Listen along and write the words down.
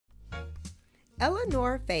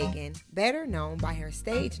Eleanor Fagan, better known by her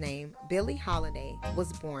stage name Billie Holiday,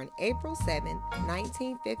 was born April 7,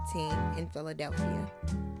 1915 in Philadelphia.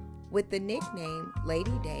 With the nickname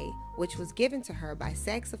Lady Day, which was given to her by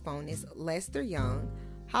saxophonist Lester Young,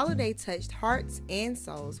 Holiday touched hearts and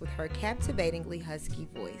souls with her captivatingly husky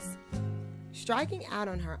voice. Striking out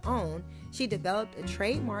on her own, she developed a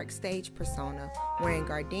trademark stage persona, wearing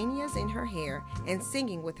gardenias in her hair and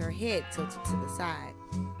singing with her head tilted to the side.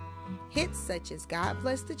 Hits such as God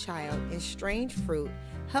Bless the Child and Strange Fruit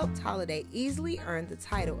helped Holiday easily earn the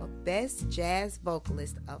title of Best Jazz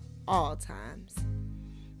Vocalist of all times.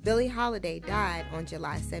 Billie Holiday died on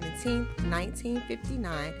July 17,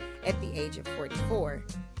 1959 at the age of 44.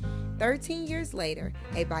 13 years later,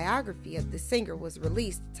 a biography of the singer was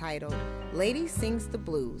released titled Lady Sings the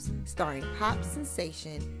Blues, starring pop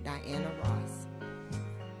sensation Diana Ross.